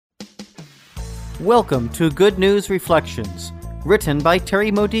Welcome to Good News Reflections, written by Terry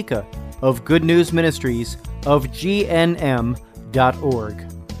Modica of Good News Ministries of GNM.org.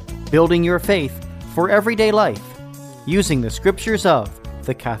 Building your faith for everyday life, using the scriptures of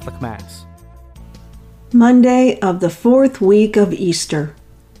the Catholic Mass. Monday of the fourth week of Easter.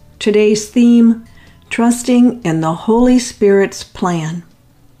 Today's theme, Trusting in the Holy Spirit's Plan.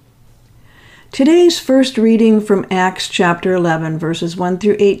 Today's first reading from Acts chapter 11, verses 1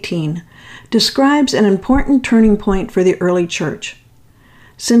 through 18, describes an important turning point for the early church.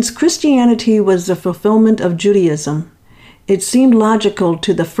 Since Christianity was the fulfillment of Judaism, it seemed logical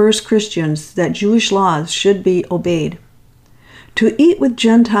to the first Christians that Jewish laws should be obeyed. To eat with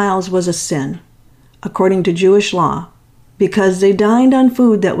Gentiles was a sin, according to Jewish law, because they dined on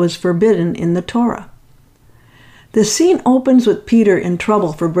food that was forbidden in the Torah. The scene opens with Peter in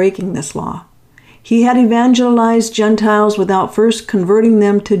trouble for breaking this law. He had evangelized Gentiles without first converting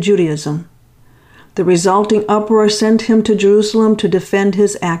them to Judaism. The resulting uproar sent him to Jerusalem to defend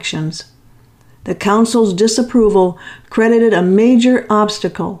his actions. The council's disapproval credited a major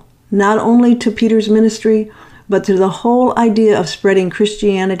obstacle not only to Peter's ministry, but to the whole idea of spreading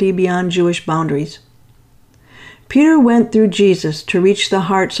Christianity beyond Jewish boundaries. Peter went through Jesus to reach the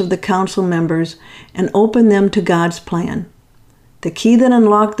hearts of the council members and open them to God's plan. The key that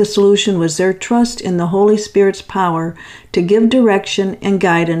unlocked the solution was their trust in the Holy Spirit's power to give direction and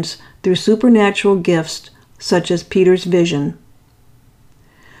guidance through supernatural gifts such as Peter's vision.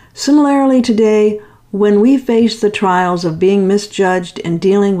 Similarly today, when we face the trials of being misjudged and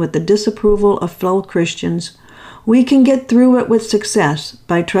dealing with the disapproval of fellow Christians, we can get through it with success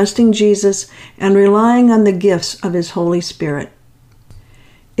by trusting Jesus and relying on the gifts of His Holy Spirit.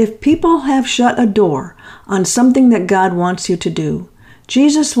 If people have shut a door on something that God wants you to do,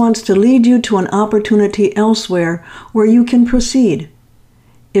 Jesus wants to lead you to an opportunity elsewhere where you can proceed.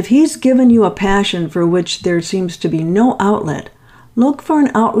 If He's given you a passion for which there seems to be no outlet, look for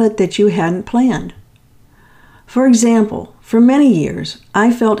an outlet that you hadn't planned. For example, for many years,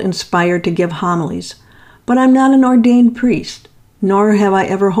 I felt inspired to give homilies, but I'm not an ordained priest, nor have I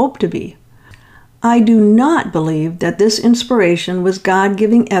ever hoped to be. I do not believe that this inspiration was God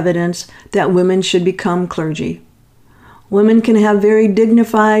giving evidence that women should become clergy. Women can have very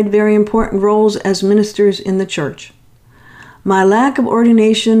dignified, very important roles as ministers in the church. My lack of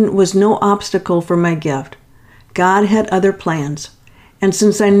ordination was no obstacle for my gift. God had other plans, and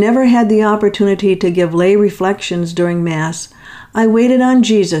since I never had the opportunity to give lay reflections during Mass, I waited on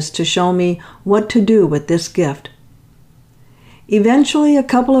Jesus to show me what to do with this gift. Eventually, a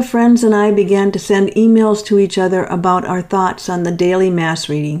couple of friends and I began to send emails to each other about our thoughts on the daily Mass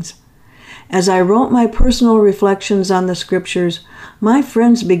readings. As I wrote my personal reflections on the Scriptures, my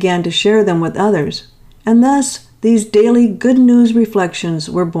friends began to share them with others, and thus these daily Good News Reflections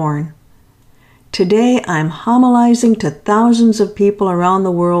were born. Today, I'm homilizing to thousands of people around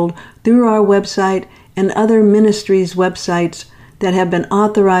the world through our website and other ministries' websites that have been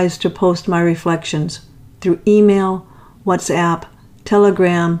authorized to post my reflections through email, WhatsApp,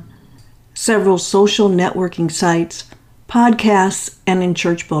 Telegram, several social networking sites, podcasts, and in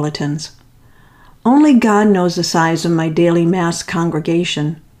church bulletins. Only God knows the size of my daily Mass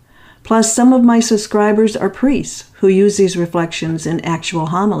congregation. Plus, some of my subscribers are priests who use these reflections in actual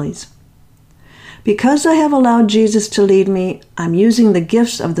homilies. Because I have allowed Jesus to lead me, I'm using the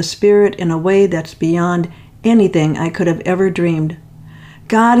gifts of the Spirit in a way that's beyond anything I could have ever dreamed.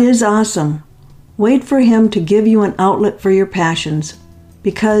 God is awesome. Wait for Him to give you an outlet for your passions,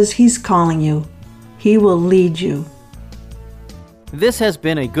 because He's calling you. He will lead you. This has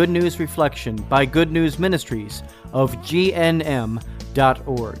been a Good News Reflection by Good News Ministries of GNM.org.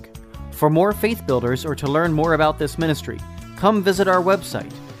 For more faith builders or to learn more about this ministry, come visit our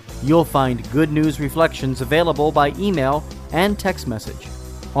website. You'll find Good News Reflections available by email and text message,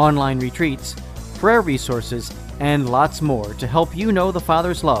 online retreats, prayer resources, and lots more to help you know the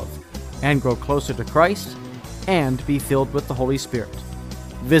Father's love and grow closer to Christ and be filled with the Holy Spirit.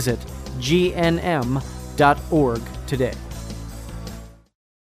 Visit gnm.org today.